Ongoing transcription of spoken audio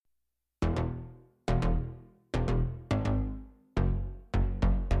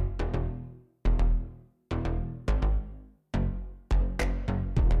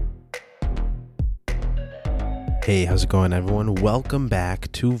Hey, how's it going, everyone? Welcome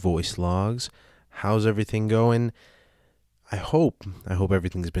back to Voice Logs. How's everything going? I hope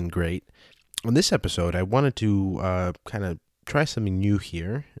everything's been great. On this episode, I wanted to kind of try something new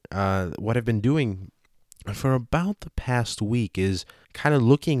here. What I've been doing for about the past week is kind of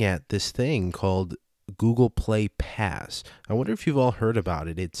looking at this thing called Google Play Pass. I wonder if you've all heard about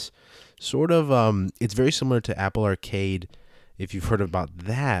it. It's sort of it's very similar to Apple Arcade. If you've heard about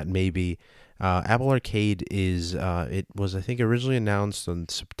that, maybe. Apple Arcade is, it was, I think, originally announced on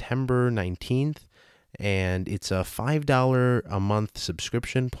September 19th, and it's a $5 a month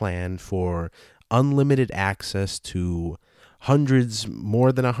subscription plan for unlimited access to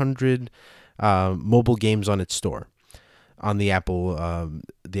more than 100 mobile games on its store, on the Apple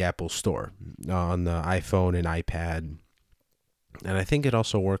Store, on the iPhone and iPad, and I think it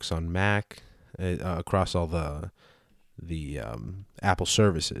also works on Mac, across all the Apple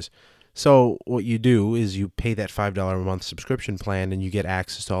services. So what you do is you pay that $5 a month subscription plan, and you get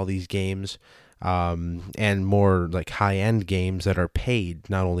access to all these games, and more like high-end games that are paid,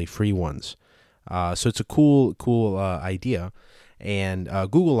 not only free ones. So it's a cool idea. And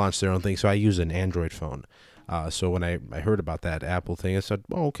Google launched their own thing, so I use an Android phone. So when I heard about that Apple thing, I said,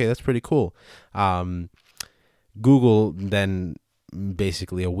 oh, okay, that's pretty cool. Google then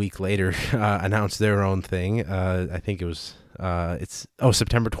basically a week later announced their own thing. I think it was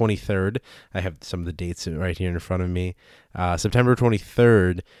September 23rd. I have some of the dates right here in front of me. September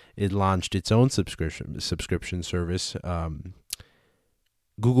 23rd, it launched its own subscription service,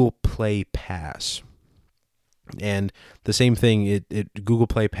 Google Play Pass. And the same thing, Google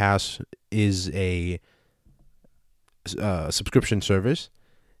Play Pass is a subscription service.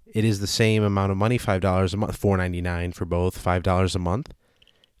 It is the same amount of money, $5 a month, $4.99 for both, $5 a month.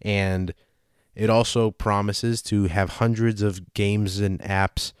 And it also promises to have hundreds of games and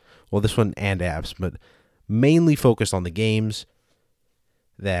apps. Well, this one and apps, but mainly focused on the games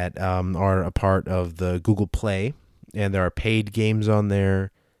that are a part of the Google Play. And there are paid games on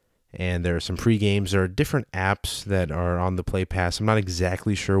there, and there are some free games. There are different apps that are on the Play Pass. I'm not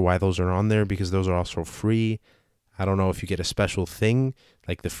exactly sure why those are on there, because those are also free. I don't know if you get a special thing,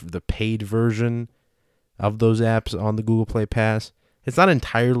 like the paid version of those apps on the Google Play Pass. It's not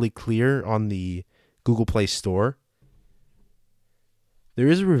entirely clear on the Google Play Store. There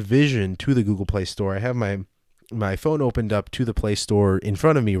is a revision to the Google Play Store. I have my phone opened up to the Play Store in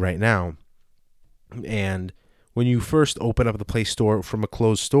front of me right now. And when you first open up the Play Store from a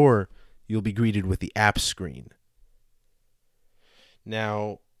closed store, you'll be greeted with the app screen.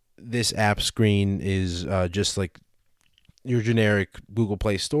 Now, this app screen is just like your generic Google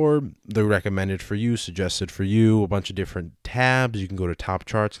Play Store. They're recommended for you, suggested for you, a bunch of different tabs. You can go to top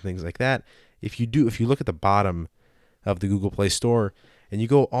charts and things like that. If you look at the bottom of the Google Play Store and you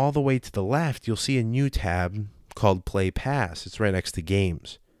go all the way to the left, you'll see a new tab called Play Pass. It's right next to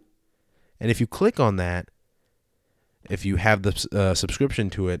games. And if you click on that, if you have the subscription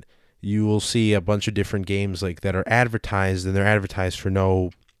to it, you will see a bunch of different games like that are advertised, and they're advertised for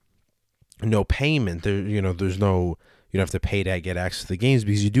no payment. There's no, you don't have to pay to get access to the games,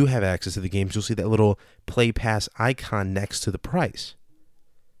 because you do have access to the games. You'll see that little Play Pass icon next to the price.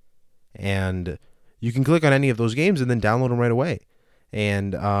 And you can click on any of those games and then download them right away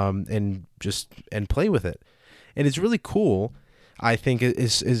and play with it. And it's really cool. I think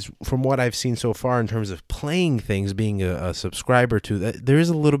is from what I've seen so far in terms of playing things, being a subscriber to that, there is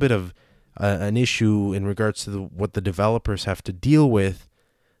a little bit of an issue in regards to what the developers have to deal with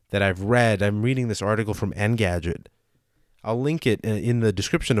that I've read. I'm reading this article from Engadget. I'll link it in the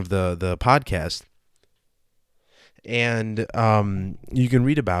description of the podcast, and you can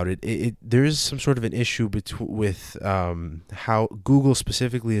read about it. There is some sort of an issue with how Google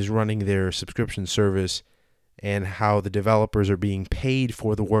specifically is running their subscription service, and how the developers are being paid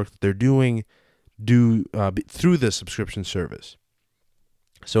for the work that they're doing through the subscription service.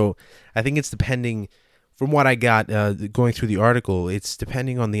 So I think it's depending, from what I got going through the article, it's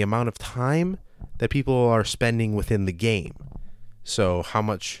depending on the amount of time that people are spending within the game. So how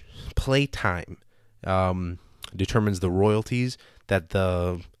much play time determines the royalties that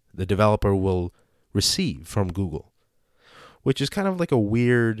the developer will receive from Google, which is kind of like a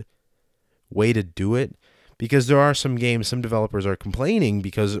weird way to do it, because there are some games, some developers are complaining,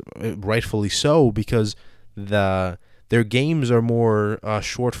 because rightfully so, because their games are more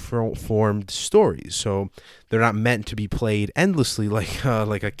short-formed stories, so they're not meant to be played endlessly like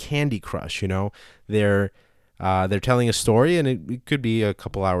a Candy Crush. They're telling a story, and it could be a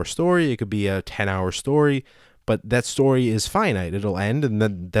couple-hour story, it could be a 10-hour story, but that story is finite. It'll end, and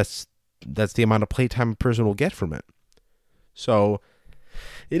then that's the amount of playtime a person will get from it. So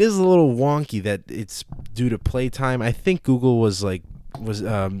it is a little wonky that it's due to playtime. I think Google was I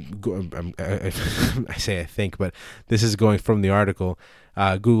say I think, but this is going from the article.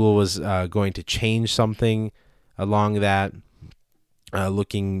 Google was going to change something along that.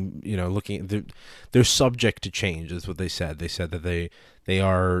 Looking, they're subject to change. Is what they said. They said that they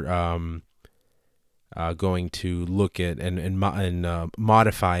are going to look at and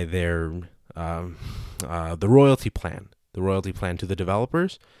modify their the royalty plan to the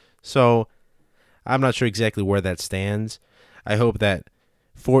developers. So I'm not sure exactly where that stands. I hope that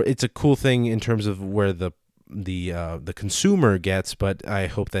it's a cool thing in terms of where the consumer gets, but I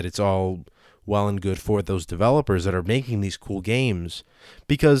hope that it's all well and good for those developers that are making these cool games,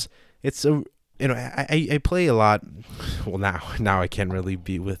 because it's I play a lot. Well, now I can't really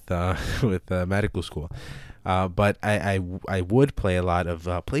be with medical school, but I would play a lot of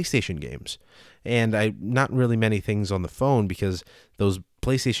PlayStation games, and not really many things on the phone, because those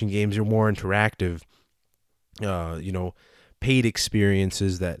PlayStation games are more interactive. Paid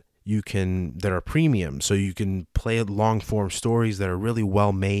experiences that are premium, so you can play long form stories that are really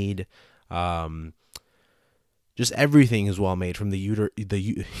well made. Just everything is well made, from the user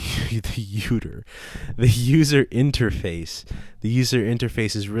interface. The user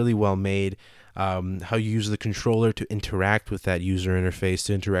interface is really well made. How you use the controller to interact with that user interface,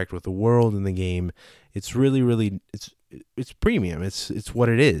 to interact with the world in the game. It's really, really, it's premium. It's what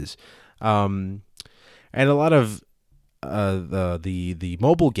it is. And a lot of the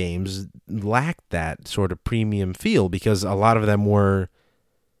mobile games lacked that sort of premium feel, because a lot of them were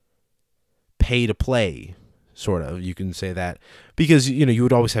pay to play, sort of, you can say that, because you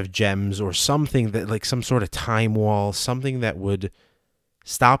would always have gems or something that, like, some sort of time wall, something that would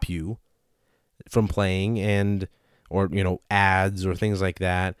stop you from playing, or ads or things like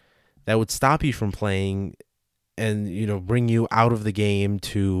that would stop you from playing, and bring you out of the game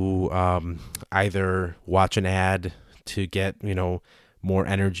to either watch an ad to get more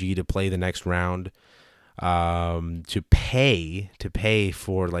energy to play the next round, to pay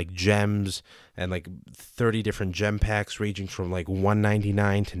for like gems and like 30 different gem packs ranging from like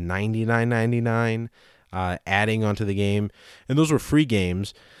 $1.99 to $99.99, adding onto the game. And those were free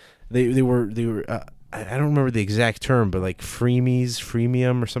games. They were I don't remember the exact term, but like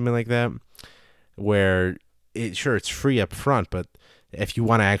freemium or something like that, where it's free up front, but if you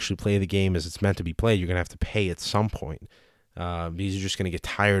want to actually play the game as it's meant to be played, you're going to have to pay at some point, because you're just going to get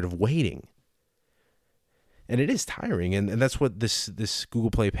tired of waiting. And it is tiring, and that's what this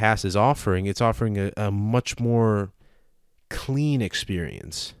Google Play Pass is offering. It's offering a much more clean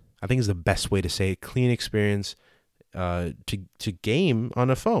experience. I think is the best way to say it. Clean experience to game on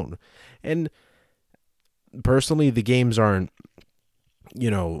a phone. And personally, the games aren't,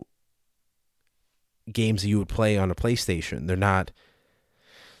 games that you would play on a PlayStation. They're not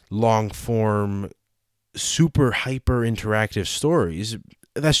long form, super hyper interactive stories.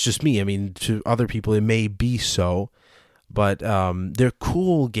 That's just me. I mean, to other people, it may be so, but they're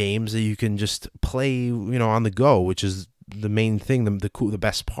cool games that you can just play, on the go, which is the main thing, the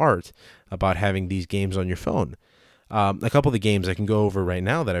best part about having these games on your phone. A couple of the games I can go over right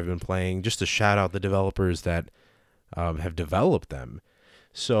now that I've been playing, just to shout out the developers that have developed them.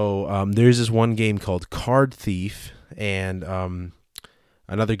 So there's this one game called Card Thief, and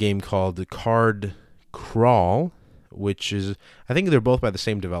another game called Card Crawl, which is, I think they're both by the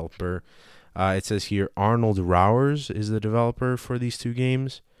same developer. It says here Arnold Rowers is the developer for these two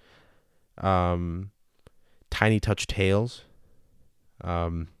games. Tiny Touch Tales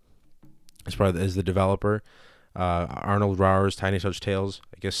is the developer. Arnold Rowers, Tiny Touch Tales.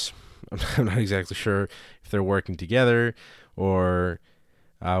 I guess I'm not exactly sure if they're working together or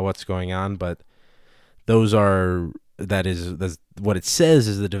what's going on, but that's what it says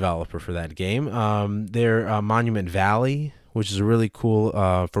is the developer for that game. They're Monument Valley, which is a really cool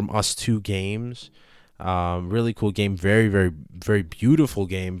from Us 2 Games. Really cool game, very, very, very beautiful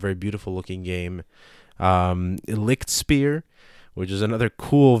game, very beautiful looking game. Licht Spear, which is another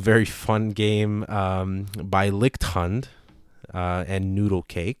cool, very fun game by Lichthund and Noodle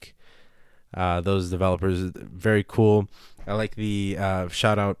Cake. Those developers, very cool. I like the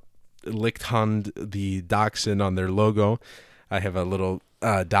shout out Lichthund, the dachshund on their logo. I have a little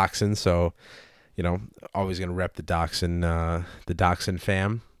dachshund, so always gonna rep the dachshund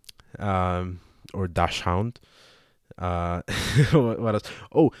fam, or Dachshund. What else?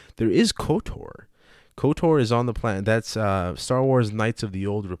 Oh, there is KOTOR. KOTOR is on the planet. That's Star Wars Knights of the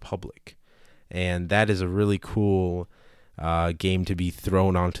Old Republic, and that is a really cool game to be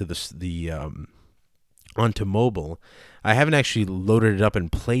thrown onto onto mobile. I haven't actually loaded it up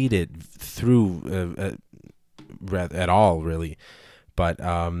and played it through at all, really, But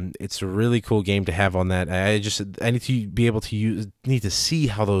it's a really cool game to have on that. I need to be able to need to see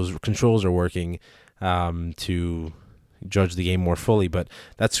how those controls are working to judge the game more fully. But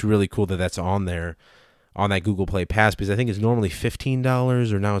that's really cool that that's on there on that Google Play Pass, because I think it's normally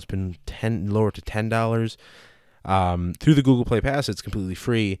 $15, or now it's been lowered to $10. Through the Google Play Pass, it's completely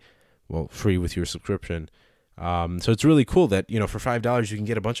free. Well, free with your subscription. So it's really cool that, for $5 you can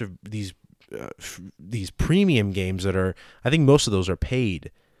get a bunch of these premium games that are, I think most of those are paid.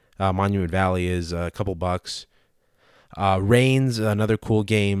 Monument Valley is a couple bucks. Reigns, another cool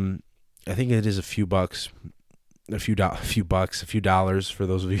game. I think it is a few bucks, a few dollars for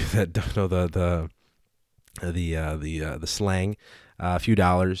those of you that don't know the slang. A few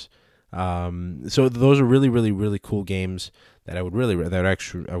dollars. So those are really, really, really cool games that I would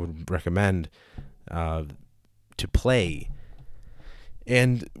recommend to play.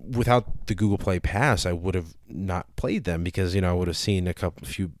 And without the Google Play Pass, I would have not played them, because I would have seen a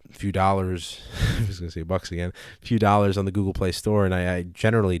few dollars. I was gonna say bucks again, a few dollars on the Google Play Store, and I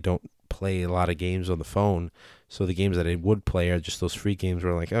generally don't play a lot of games on the phone. So the games that I would play are just those free games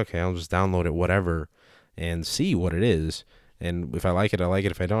where, like, okay, I'll just download it, whatever, and see what it is. And if I like it, I like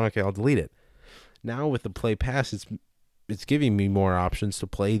it. If I don't, okay, I'll delete it. Now with the Play Pass, it's giving me more options to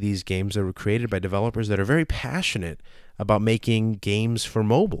play these games that were created by developers that are very passionate about making games for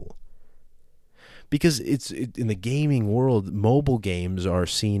mobile. Because in the gaming world, mobile games are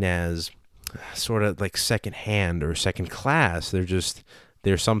seen as sort of like secondhand or second class. They're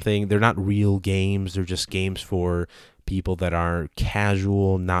not real games. They're just games for people that are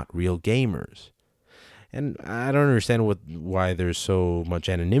casual, not real gamers. And I don't understand why there's so much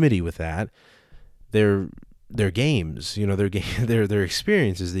anonymity with that. They're games, they're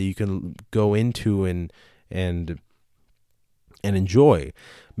experiences that you can go into and enjoy.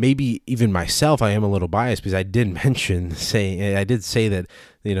 Maybe even myself, I am a little biased, because I did say that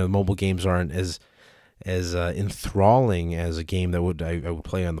mobile games aren't as enthralling as a game that I would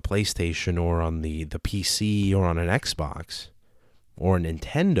play on the PlayStation or on the PC or on an Xbox or a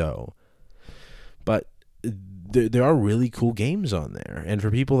Nintendo. But there are really cool games on there. And for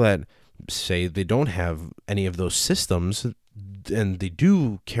people that say they don't have any of those systems and they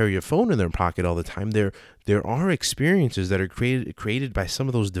do carry a phone in their pocket all the time, there are experiences that are created by some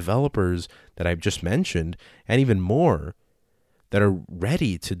of those developers that I've just mentioned, and even more, that are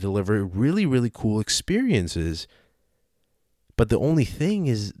ready to deliver really, really cool experiences. But the only thing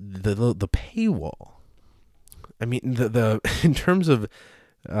is the paywall. I mean, the in terms of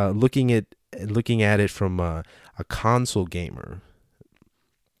looking at it from a console gamer,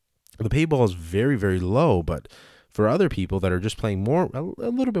 the paywall is very, very low. But for other people that are just playing a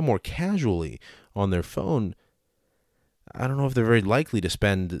little bit more casually on their phone, I don't know if they're very likely to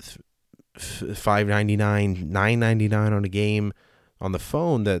spend $5.99, $9.99 on a game on the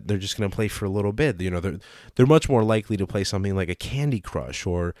phone that they're just going to play for a little bit. They're much more likely to play something like a Candy Crush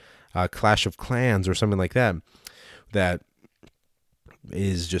or Clash of Clans or something like that. That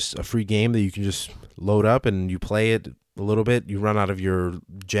is just a free game that you can just load up and you play it a little bit. You run out of your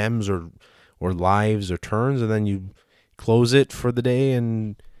gems or lives or turns, and then you close it for the day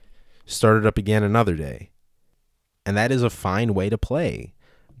and start it up again another day. And that is a fine way to play.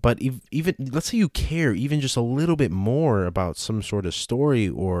 But even let's say you care even just a little bit more about some sort of story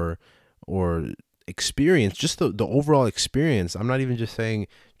or experience, just the overall experience. I'm not even just saying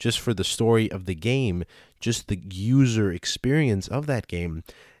just for the story of the game, just the user experience of that game.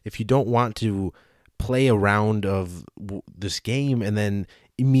 If you don't want to play a round of this game and then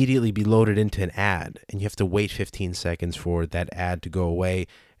immediately be loaded into an ad, and you have to wait 15 seconds for that ad to go away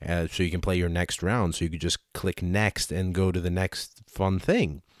so you can play your next round, so you could just click next and go to the next fun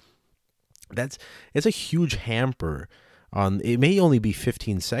thing. It's a huge hamper on. It may only be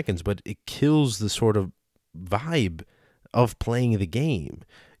 15 seconds, but it kills the sort of vibe of playing the game.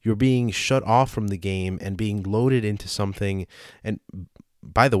 You're being shut off from the game and being loaded into something. And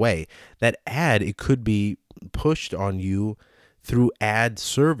by the way, that ad, it could be pushed on you through ad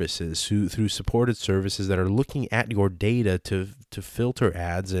services, through supported services that are looking at your data to filter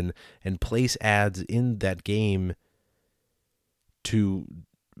ads and place ads in that game to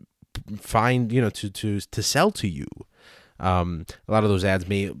find, to sell to you. A lot of those ads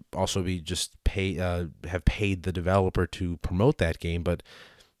may also be just have paid the developer to promote that game, but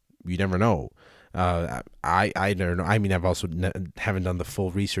you never know. I never know. I mean, I've also haven't done the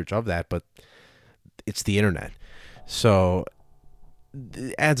full research of that, but it's the internet. So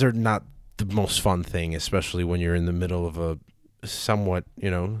the ads are not the most fun thing, especially when you're in the middle of a somewhat,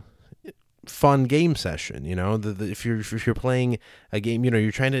 fun game session. If you're playing a game,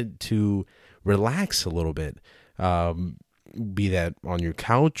 you're trying to relax a little bit. be that on your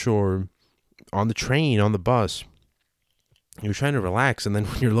couch or on the train, on the bus. You're trying to relax, and then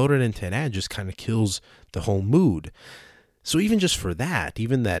when you're loaded into an ad, just kind of kills the whole mood. So even just for that,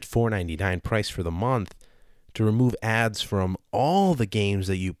 even that $4.99 price for the month, to remove ads from all the games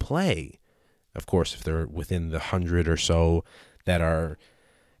that you play, of course, if they're within the 100 or so that are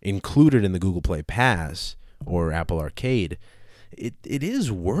included in the Google Play Pass or Apple Arcade, it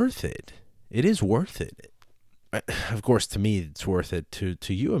is worth it. It is worth it. Of course, to me, it's worth it.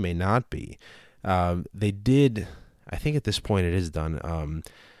 To you, it may not be. They did, I think at this point it is done.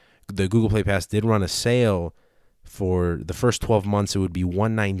 The Google Play Pass did run a sale for the first 12 months. It would be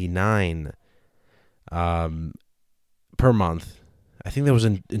 $199 per month. I think that was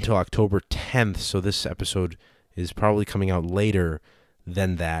until October 10th, so this episode is probably coming out later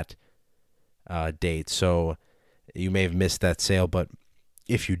than that date. So you may have missed that sale, but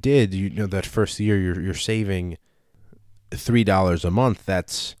if you did, you know that first year you're saving $3 a month.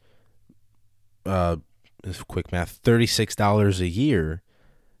 That's quick math, $36 a year.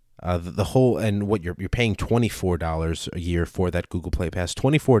 The whole, and what you're paying $24 a year for that Google Play Pass.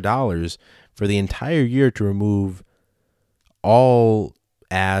 $24 for the entire year to remove all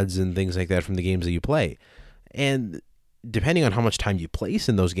ads and things like that from the games that you play. And depending on how much time you place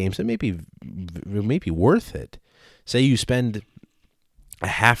in those games, it may be worth it. Say you spend a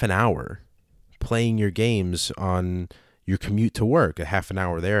half an hour playing your games on your commute to work, a half an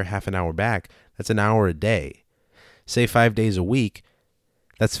hour there, half an hour back. That's an hour a day. Say 5 days a week,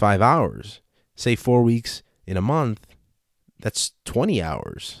 that's 5 hours. Say 4 weeks in a month, that's 20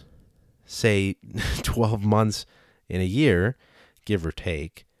 hours. Say 12 months in a year, give or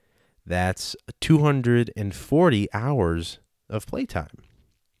take, that's 240 hours of playtime.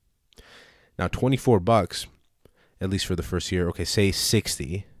 Now, $24, at least for the first year. Okay, say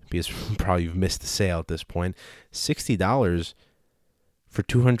 60, because probably you've missed the sale at this point. $60 for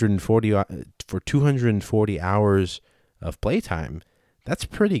 240 hours of playtime. That's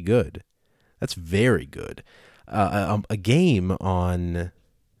pretty good. That's very good. A game on,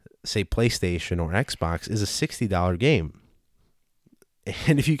 say, PlayStation or Xbox is a $60 game.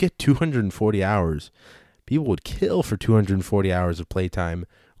 And if you get 240 hours, people would kill for 240 hours of playtime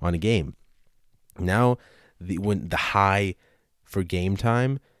on a game. Now, when the high for game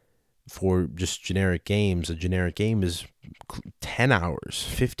time for just generic games, a generic game is 10 hours,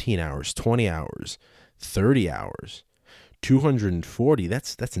 15 hours, 20 hours, 30 hours. 240,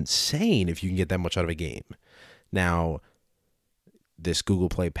 that's insane if you can get that much out of a game. Now, this Google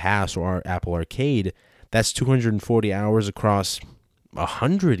Play Pass or Apple Arcade, that's 240 hours across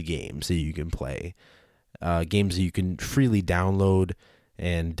 100 games that you can play. Games that you can freely download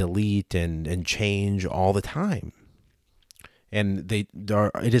and delete and change all the time. And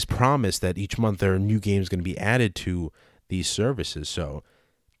it is promised that each month there are new games going to be added to these services. So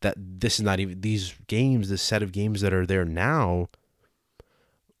that this is not even these games, this set of games that are there now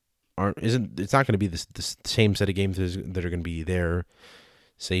it's not going to be the same set of games that are going to be there,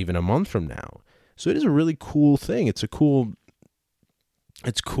 say, even a month from now. So it is a really cool thing. It's cool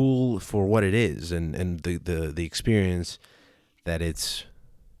for what it is and the experience that it's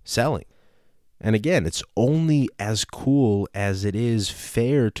selling. And again, it's only as cool as it is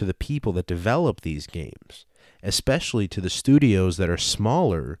fair to the people that develop these games, especially to the studios that are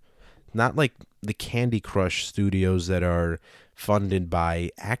smaller, not like the Candy Crush studios that are funded by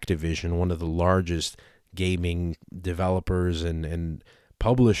Activision, one of the largest gaming developers and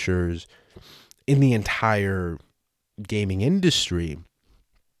publishers in the entire gaming industry.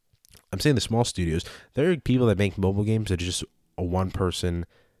 I'm saying the small studios. There are people that make mobile games that are just a one-person,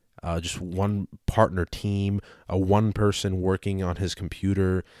 just one partner team, a one person working on his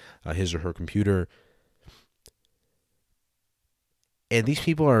computer, his or her computer. And these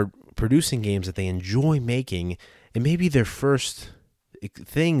people are producing games that they enjoy making, and maybe their first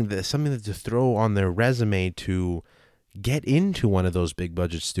thing, something to throw on their resume to get into one of those big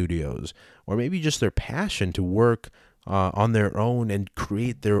budget studios, or maybe just their passion to work on their own and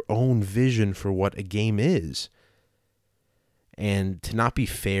create their own vision for what a game is. And to not be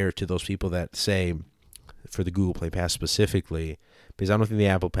fair to those people that say, for the Google Play Pass specifically, because I don't think the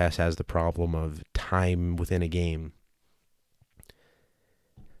Apple Pass has the problem of time within a game.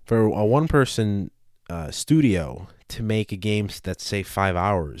 For a one-person studio to make a game that's, say, 5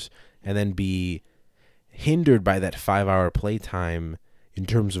 hours and then be hindered by that 5-hour playtime in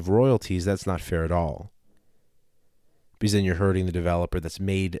terms of royalties, that's not fair at all. Because then you're hurting the developer that's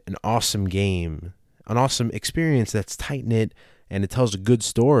made an awesome game, an awesome experience that's tight-knit and it tells a good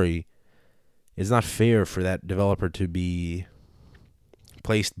story. It's not fair for that developer to be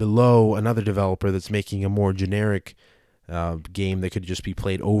placed below another developer that's making a more generic game that could just be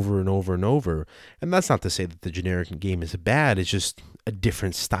played over and over and over. And that's not to say that the generic game is bad. It's just a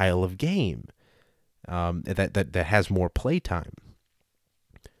different style of game that has more playtime.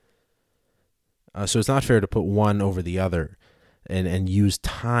 So it's not fair to put one over the other and use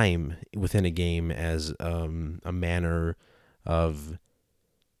time within a game as a manner of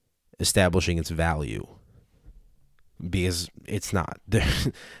establishing its value, because it's not.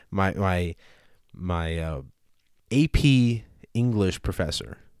 my AP English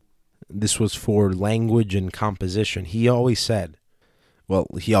professor, this was for language and composition, he always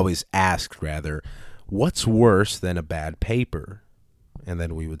asked rather, what's worse than a bad paper? And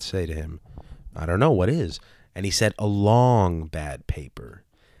then we would say to him, I don't know, what is? And he said, a long bad paper.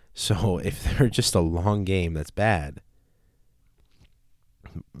 So if they're just a long game that's bad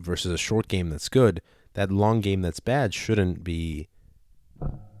versus a short game that's good, that long game that's bad shouldn't be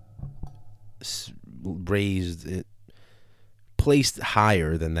placed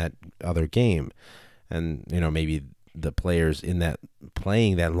higher than that other game. And, maybe the players in that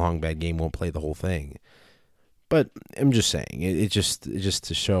playing that long bad game won't play the whole thing. But I'm just saying, it's just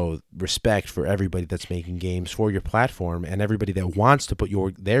to show respect for everybody that's making games for your platform and everybody that wants to put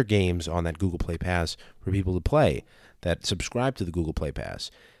their games on that Google Play Pass for people to play, that subscribe to the Google Play Pass.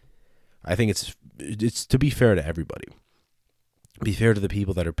 I think it's to be fair to everybody. Be fair to the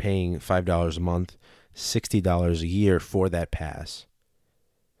people that are paying $5 a month, $60 a year for that pass.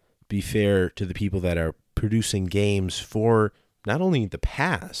 Be fair to the people that are producing games for not only the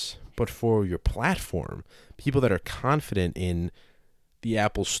pass, but for your platform. People that are confident in the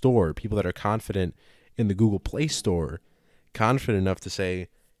Apple Store, people that are confident in the Google Play Store, confident enough to say,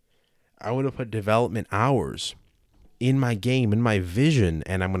 I want to put development hours in my game, in my vision,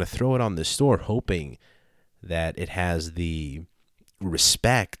 and I'm going to throw it on the store hoping that it has the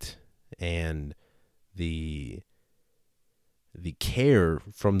respect and the care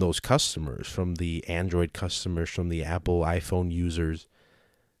from those customers, from the Android customers, from the Apple iPhone users,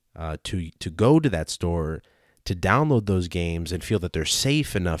 to go to that store, to download those games and feel that they're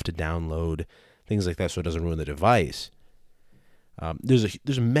safe enough to download, things like that, so it doesn't ruin the device. There's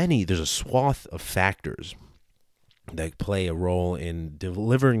a swath of factors that play a role in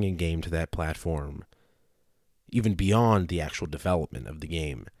delivering a game to that platform, even beyond the actual development of the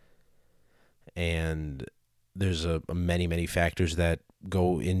game. And there's many factors that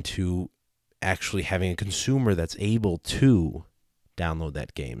go into actually having a consumer that's able to download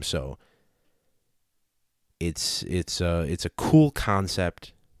that game. So it's a cool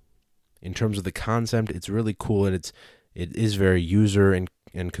concept. In terms of the concept, it's really cool, and it is very user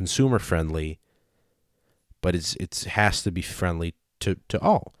and consumer friendly. But it has to be friendly to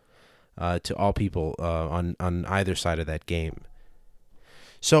all people on either side of that game.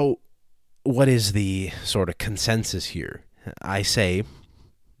 So, what is the sort of consensus here? I say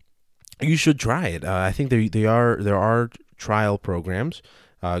you should try it. I think there are trial programs.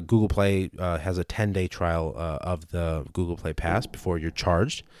 Google Play has a 10-day trial of the Google Play Pass before you're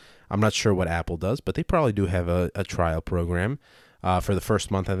charged. I'm not sure what Apple does, but they probably do have a trial program for the first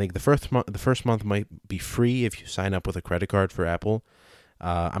month. I think the first month might be free if you sign up with a credit card for Apple.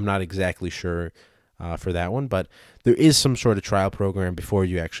 I'm not exactly sure for that one, but there is some sort of trial program before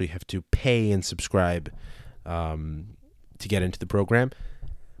you actually have to pay and subscribe to get into the program.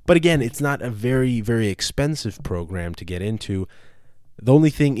 But again, it's not a very, very expensive program to get into. The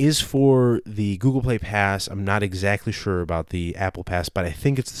only thing is for the Google Play Pass, I'm not exactly sure about the Apple Pass, but I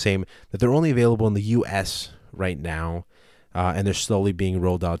think it's the same, that they're only available in the U.S. right now, and they're slowly being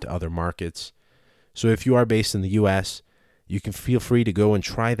rolled out to other markets. So if you are based in the U.S., you can feel free to go and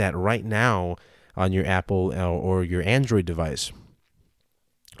try that right now on your Apple or your Android device.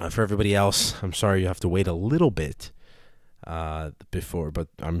 For everybody else, I'm sorry you have to wait a little bit before, but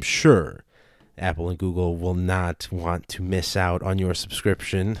I'm sure Apple and Google will not want to miss out on your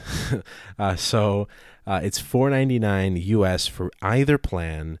subscription. So it's $4.99 US for either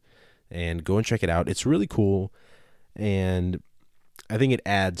plan, and go and check it out. It's really cool, and I think it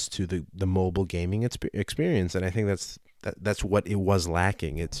adds to the mobile gaming experience, and I think that's what it was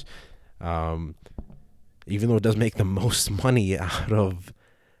lacking. It's even though it does make the most money out of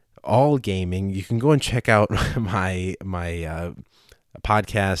all gaming, you can go and check out my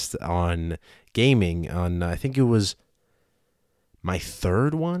podcast on gaming on, I think it was my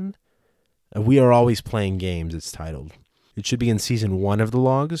third one. We Are Always Playing Games, it's titled. It should be in season 1 of the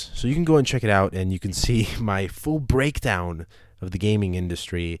logs, so you can go and check it out, and you can see my full breakdown of the gaming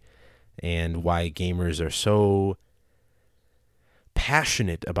industry and why gamers are so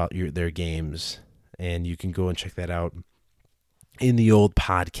passionate about their games. And you can go and check that out in the old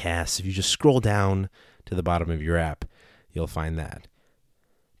podcast. If you just scroll down to the bottom of your app, you'll find that.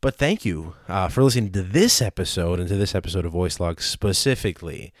 But thank you for listening to this episode and to this episode of Voice Logs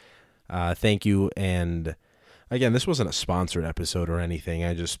specifically. Thank you. And again, this wasn't a sponsored episode or anything.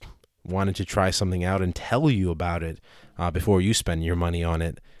 I just wanted to try something out and tell you about it before you spend your money on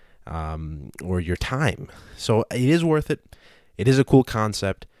it or your time. So it is worth it. It is a cool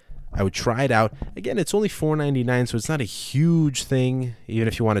concept. I would try it out. Again, it's only $4.99, so it's not a huge thing, even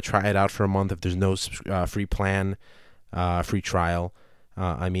if you want to try it out for a month, if there's no free plan, free trial.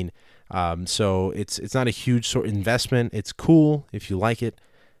 So it's not a huge sort of investment. It's cool if you like it.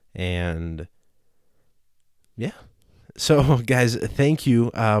 And yeah. So guys, thank you.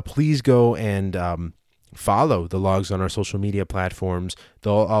 Please go and follow the logs on our social media platforms.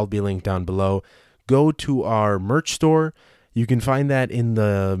 They'll all be linked down below. Go to our merch store. You can find that in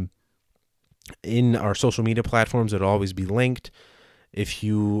our social media platforms. It'll always be linked. If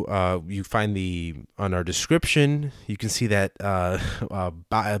you find on our description, you can see that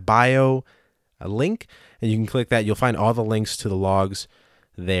bio link, and you can click that. You'll find all the links to the logs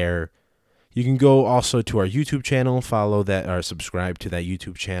there. You can go also to our YouTube channel, follow that, or subscribe to that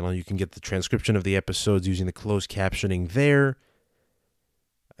YouTube channel. You can get the transcription of the episodes using the closed captioning there.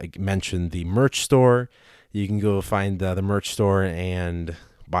 I mentioned the merch store. You can go find the merch store and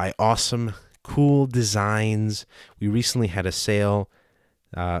buy awesome, cool designs. We recently had a sale.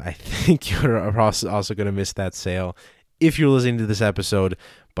 I think you're also going to miss that sale if you're listening to this episode,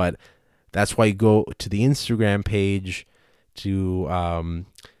 but that's why you go to the Instagram page to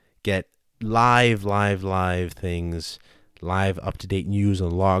get live things, live up-to-date news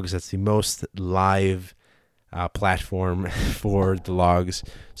on logs. That's the most live platform for the logs.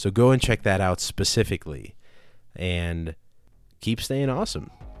 So go and check that out specifically and keep staying awesome.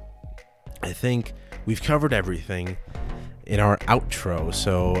 I think we've covered everything in our outro,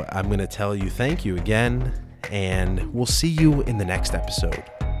 so I'm going to tell you thank you again, and we'll see you in the next episode.